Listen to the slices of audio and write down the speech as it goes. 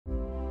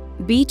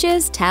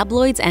Beaches,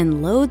 tabloids,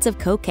 and loads of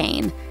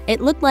cocaine.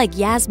 It looked like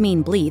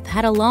Yasmine Bleeth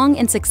had a long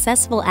and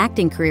successful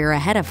acting career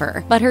ahead of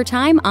her, but her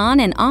time on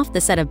and off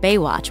the set of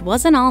Baywatch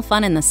wasn't all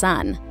fun in the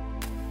sun.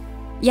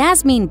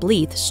 Yasmine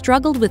Bleeth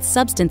struggled with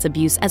substance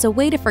abuse as a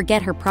way to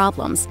forget her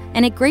problems,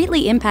 and it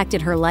greatly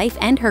impacted her life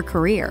and her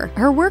career.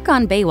 Her work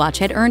on Baywatch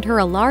had earned her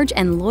a large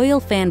and loyal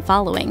fan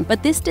following,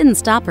 but this didn't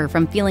stop her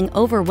from feeling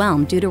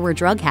overwhelmed due to her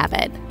drug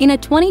habit. In a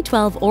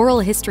 2012 oral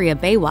history of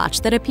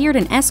Baywatch that appeared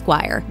in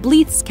Esquire,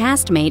 Bleeth's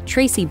castmate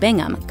Tracy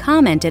Bingham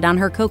commented on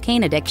her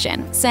cocaine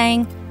addiction,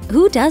 saying,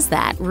 "Who does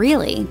that,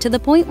 really, to the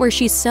point where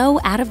she's so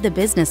out of the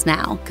business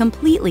now,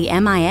 completely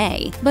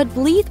MIA. But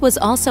Bleeth was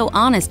also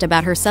honest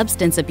about her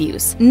substance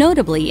abuse,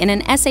 notably in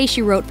an essay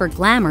she wrote for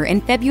Glamour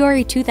in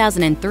February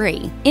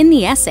 2003. In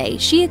the essay,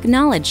 she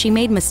acknowledged she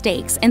made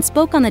mistakes and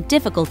spoke on the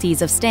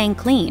difficulties of staying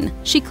clean.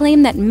 She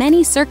claimed that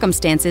many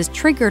circumstances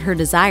triggered her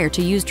desire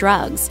to use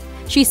drugs.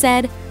 She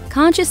said,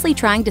 "Consciously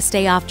trying to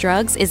stay off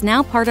drugs is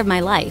now part of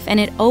my life,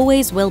 and it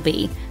always will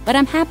be, but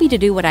I'm happy to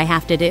do what I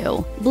have to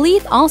do."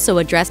 Bleeth also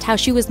addressed how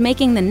she was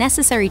making the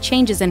necessary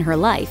changes in her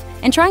life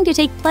and trying to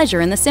take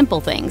pleasure in the simple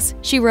things.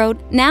 She wrote,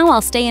 "Now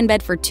I'll stay in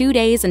bed for 2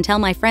 days and tell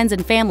my friends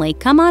and family,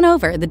 'Come on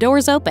over, the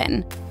door's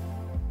open.'"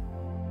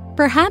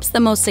 Perhaps the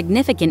most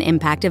significant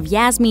impact of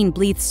Yasmine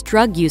Bleeth's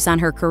drug use on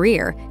her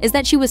career is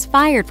that she was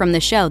fired from the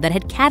show that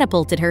had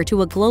catapulted her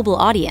to a global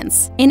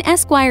audience. In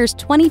Esquire's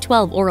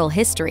 2012 oral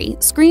history,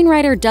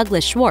 screenwriter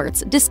Douglas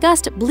Schwartz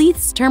discussed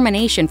Bleeth's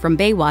termination from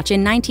Baywatch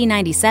in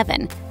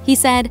 1997. He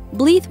said,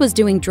 "Bleeth was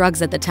doing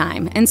drugs at the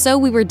time, and so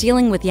we were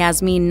dealing with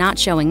Yasmine not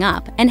showing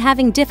up and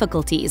having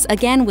difficulties,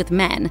 again with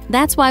men.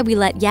 That's why we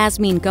let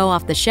Yasmine go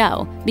off the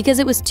show, because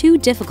it was too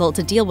difficult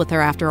to deal with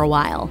her after a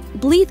while."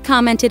 Bleeth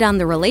commented on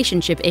the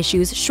relationship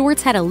issues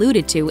Schwartz had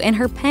alluded to in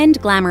her penned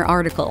Glamour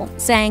article,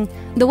 saying,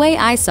 "The way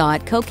I saw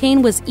it,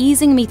 cocaine was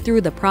easing me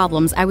through the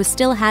problems I was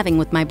still having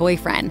with my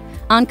boyfriend.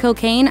 On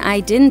cocaine, I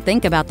didn't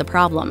think about the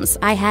problems.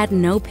 I had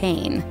no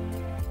pain."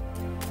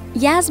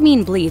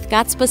 Yasmine Bleeth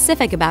got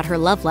specific about her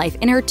love life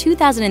in her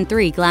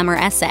 2003 Glamour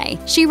essay.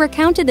 She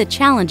recounted the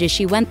challenges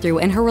she went through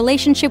in her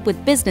relationship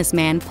with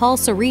businessman Paul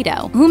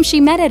Cerrito, whom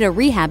she met at a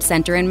rehab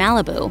center in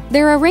Malibu.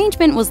 Their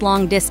arrangement was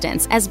long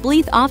distance, as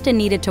Bleeth often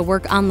needed to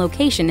work on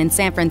location in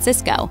San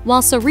Francisco,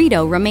 while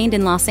Cerrito remained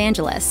in Los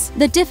Angeles.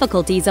 The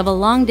difficulties of a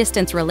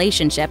long-distance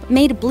relationship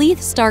made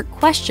Bleeth start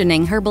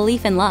questioning her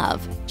belief in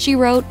love. She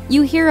wrote,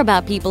 "You hear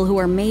about people who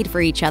are made for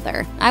each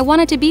other. I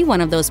wanted to be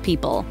one of those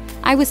people.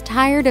 I was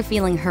tired of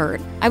feeling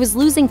hurt. I was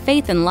losing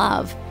faith in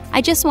love.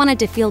 I just wanted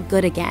to feel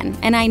good again,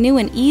 and I knew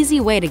an easy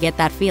way to get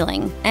that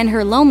feeling." And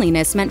her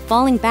loneliness meant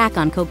falling back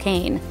on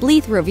cocaine.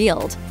 Bleeth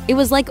revealed, "It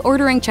was like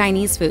ordering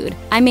Chinese food.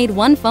 I made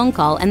one phone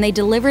call and they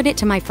delivered it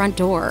to my front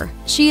door."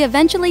 She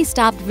eventually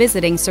stopped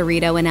visiting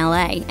Cerrito in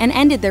LA and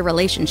ended their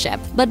relationship,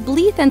 but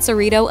Bleeth and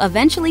Cerrito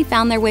eventually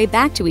found their way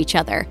back to each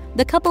other.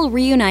 The couple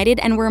reunited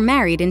and were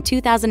married in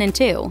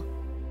 2002.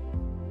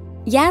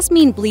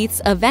 Yasmine Bleeth's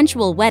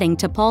eventual wedding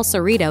to Paul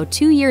Cerrito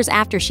 2 years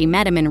after she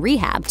met him in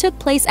rehab took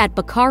place at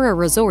Bacara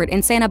Resort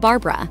in Santa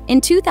Barbara.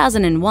 In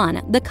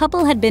 2001, the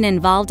couple had been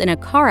involved in a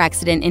car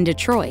accident in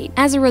Detroit.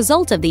 As a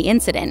result of the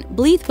incident,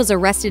 Bleeth was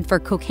arrested for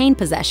cocaine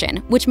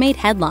possession, which made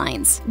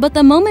headlines. But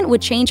the moment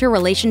would change her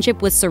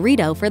relationship with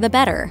Cerrito for the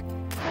better.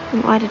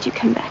 "Why did you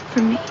come back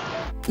for me?"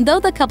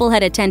 Though the couple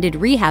had attended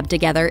rehab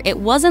together, it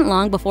wasn't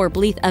long before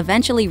Bleeth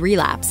eventually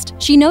relapsed.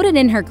 She noted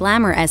in her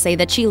Glamour essay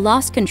that she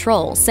lost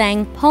control,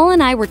 saying, "Paul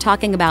and I were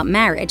talking about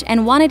marriage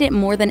and wanted it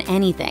more than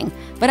anything,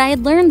 but I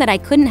had learned that I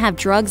couldn't have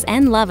drugs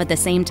and love at the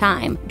same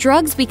time.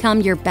 Drugs become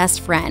your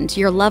best friend,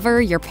 your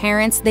lover, your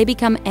parents, they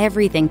become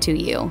everything to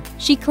you."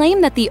 She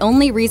claimed that the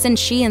only reason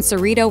she and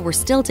Cerrito were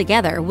still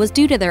together was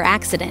due to their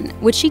accident,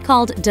 which she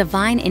called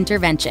divine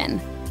intervention.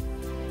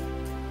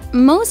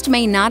 Most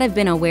may not have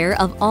been aware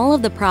of all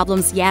of the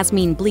problems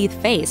Yasmine Bleeth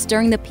faced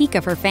during the peak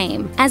of her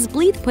fame. As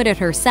Bleeth put it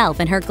herself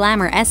in her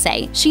Glamour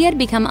essay, she had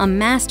become a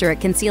master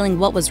at concealing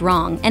what was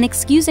wrong and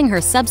excusing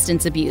her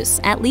substance abuse,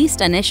 at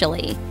least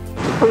initially.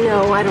 "Oh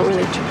no, I don't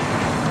really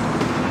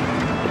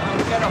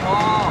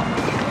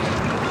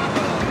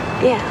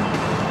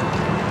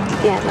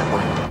Yeah, that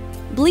one."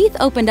 Bleeth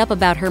opened up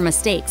about her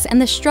mistakes and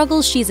the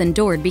struggles she's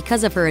endured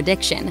because of her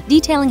addiction,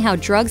 detailing how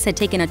drugs had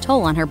taken a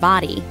toll on her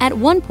body. At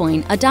one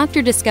point, a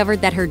doctor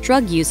discovered that her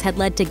drug use had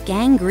led to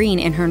gangrene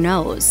in her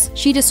nose.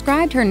 She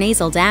described her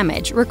nasal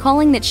damage,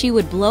 recalling that she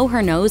would blow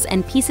her nose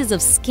and pieces of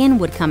skin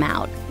would come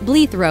out.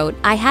 Bleeth wrote,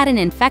 "I had an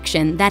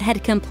infection that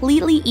had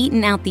completely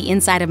eaten out the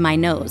inside of my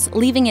nose,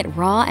 leaving it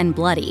raw and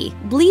bloody."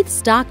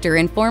 Bleeth's doctor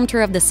informed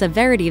her of the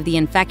severity of the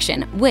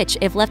infection, which,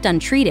 if left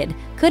untreated,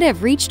 could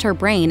have reached her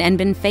brain and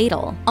been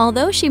fatal.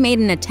 Although she made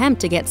an attempt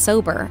to get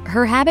sober,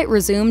 her habit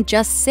resumed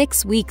just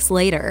 6 weeks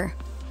later.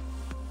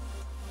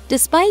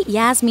 Despite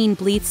Yasmine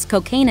Bleeth's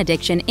cocaine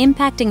addiction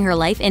impacting her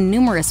life in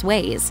numerous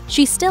ways,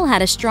 she still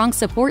had a strong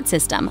support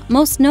system,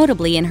 most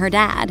notably in her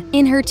dad.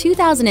 In her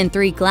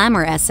 2003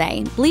 Glamour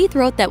essay, Bleeth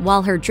wrote that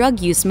while her drug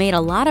use made a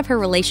lot of her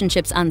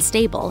relationships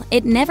unstable,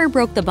 it never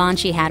broke the bond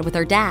she had with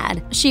her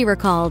dad. She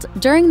recalled,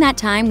 "During that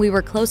time we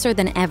were closer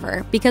than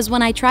ever, because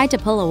when I tried to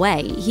pull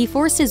away, he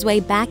forced his way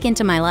back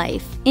into my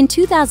life." In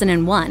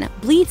 2001,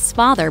 Bleeth's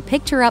father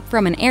picked her up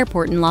from an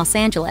airport in Los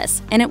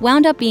Angeles, and it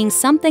wound up being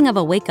something of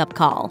a wake-up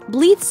call.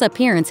 Bleeth's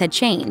appearance had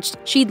changed.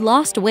 She'd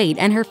lost weight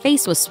and her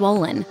face was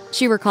swollen.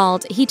 She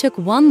recalled, "He took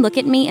one look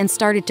at me and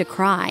started to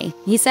cry.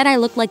 He said I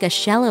looked like a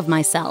shell of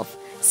myself.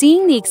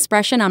 Seeing the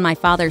expression on my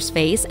father's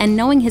face and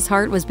knowing his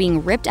heart was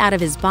being ripped out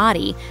of his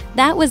body,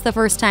 that was the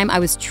first time I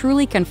was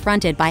truly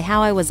confronted by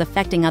how I was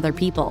affecting other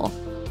people."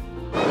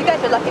 You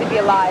guys are lucky to be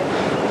alive.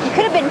 You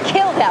could have been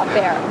killed out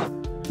there.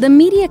 The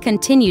media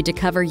continued to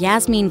cover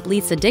Yasmine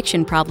Bleeth's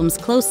addiction problems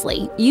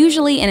closely,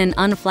 usually in an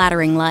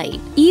unflattering light.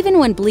 Even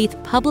when Bleeth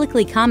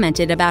publicly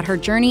commented about her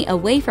journey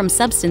away from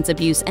substance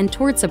abuse and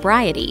toward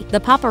sobriety, the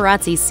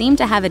paparazzi seemed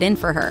to have it in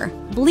for her.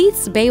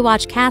 Bleeth's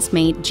Baywatch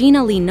castmate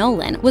Gina Lee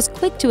Nolan was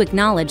quick to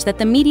acknowledge that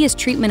the media's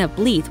treatment of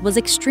Bleeth was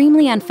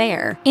extremely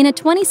unfair. In a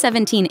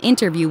 2017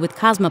 interview with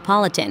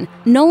Cosmopolitan,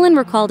 Nolan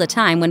recalled a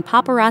time when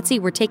paparazzi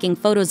were taking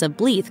photos of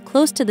Bleeth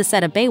close to the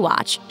set of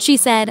Baywatch. She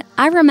said,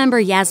 "I remember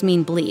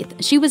Yasmine Bleeth.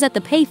 She was at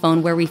the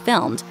payphone where we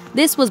filmed.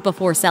 This was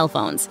before cell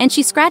phones, and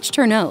she scratched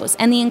her nose,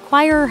 and the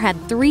Enquirer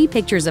had 3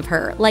 pictures of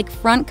her, like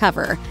front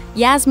cover,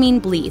 Yasmine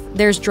Bleeth,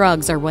 there's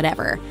drugs or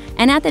whatever.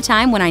 And at the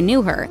time when I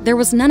knew her, there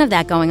was none of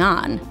that going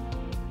on."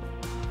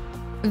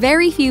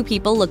 Very few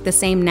people look the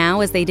same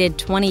now as they did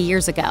 20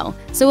 years ago,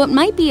 so it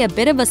might be a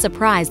bit of a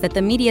surprise that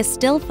the media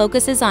still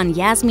focuses on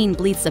Yasmine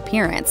Bleeth's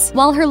appearance.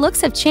 While her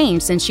looks have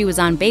changed since she was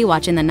on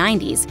Baywatch in the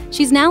 90s,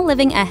 she's now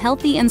living a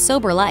healthy and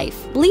sober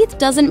life. Bleeth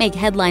doesn't make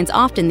headlines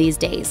often these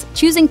days,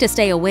 choosing to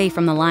stay away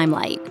from the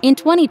limelight. In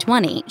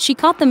 2020, she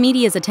caught the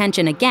media's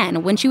attention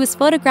again when she was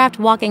photographed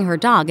walking her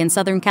dog in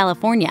Southern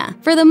California.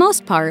 For the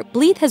most part,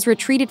 Bleeth has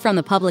retreated from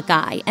the public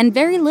eye, and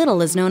very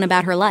little is known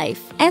about her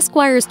life.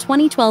 Esquire's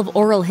 2012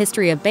 oral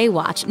history of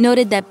Baywatch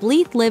noted that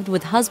Bleeth lived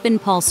with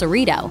husband Paul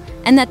Cerrito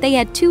and that they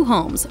had 2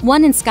 homes,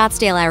 one in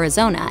Scottsdale,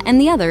 Arizona,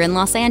 and the other in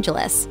Los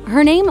Angeles.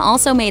 Her name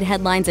also made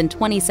headlines in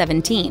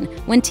 2017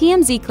 when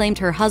TMZ claimed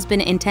her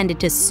husband intended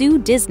to sue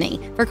Disney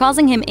for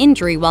causing him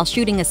injury while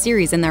shooting a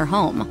series in their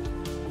home.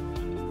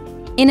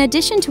 In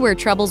addition to her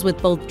troubles with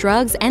both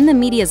drugs and the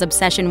media's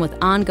obsession with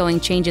ongoing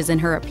changes in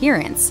her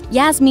appearance,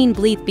 Yasmine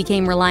Bleeth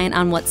became reliant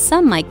on what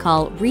some might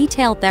call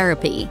retail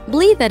therapy.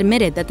 Bleeth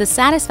admitted that the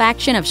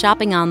satisfaction of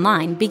shopping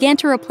online began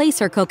to replace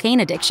her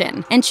cocaine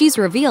addiction, and she's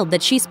revealed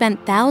that she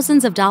spent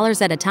thousands of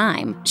dollars at a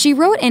time. She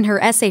wrote in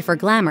her essay for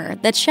Glamour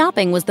that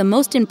shopping was the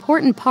most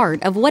important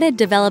part of what had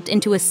developed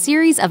into a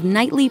series of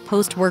nightly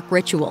post-work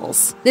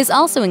rituals. This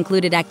also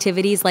included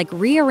activities like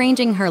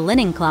rearranging her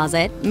linen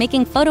closet,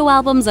 making photo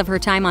albums of her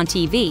time on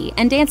TV,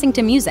 and dancing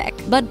to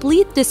music. But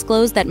Bleeth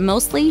disclosed that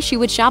mostly she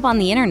would shop on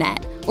the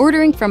internet,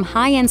 ordering from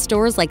high-end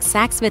stores like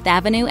Saks Fifth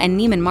Avenue and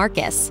Neiman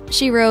Marcus.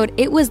 She wrote,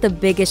 "It was the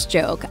biggest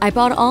joke. I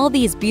bought all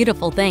these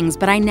beautiful things,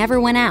 but I never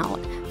went out.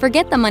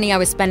 Forget the money I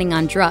was spending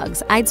on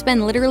drugs. I'd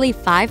spend literally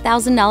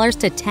 $5,000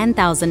 to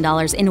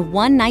 $10,000 in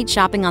one night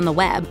shopping on the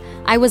web.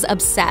 I was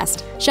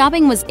obsessed.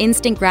 Shopping was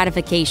instant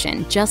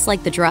gratification, just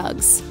like the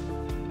drugs."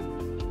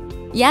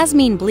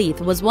 Yasmine Bleeth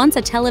was once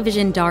a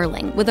television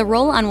darling with a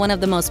role on one of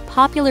the most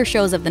popular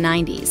shows of the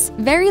 90s.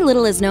 Very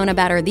little is known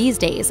about her these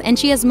days, and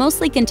she has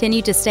mostly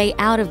continued to stay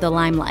out of the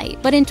limelight.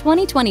 But in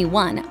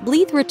 2021,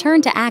 Bleeth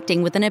returned to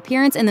acting with an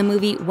appearance in the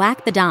movie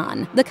Whack the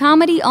Don. The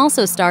comedy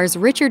also stars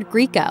Richard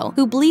Grieco,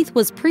 who Bleeth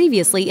was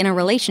previously in a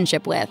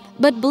relationship with.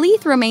 But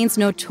Bleeth remains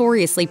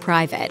notoriously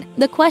private.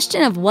 The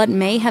question of what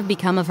may have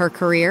become of her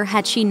career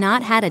had she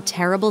not had a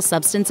terrible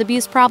substance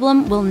abuse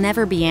problem will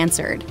never be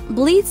answered.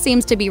 Bleeth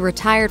seems to be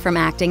retired from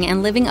acting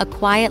and living a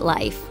quiet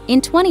life.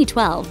 In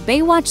 2012,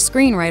 Baywatch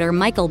screenwriter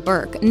Michael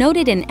Burke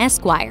noted in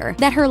Esquire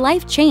that her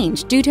life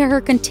changed due to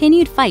her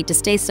continued fight to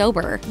stay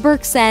sober.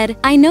 Burke said,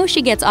 "I know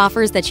she gets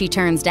offers that she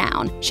turns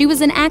down. She was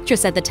an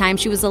actress at the time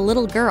she was a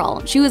little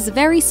girl. She was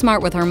very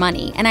smart with her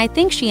money, and I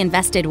think she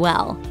invested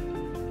well."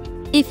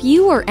 If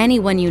you or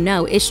anyone you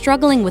know is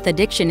struggling with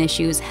addiction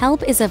issues,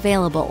 help is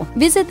available.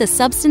 Visit the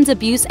Substance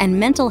Abuse and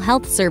Mental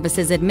Health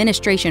Services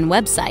Administration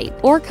website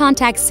or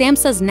contact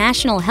SAMHSA's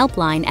National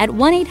Helpline at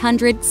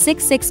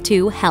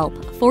 1-800-662-HELP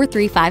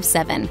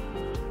 4357.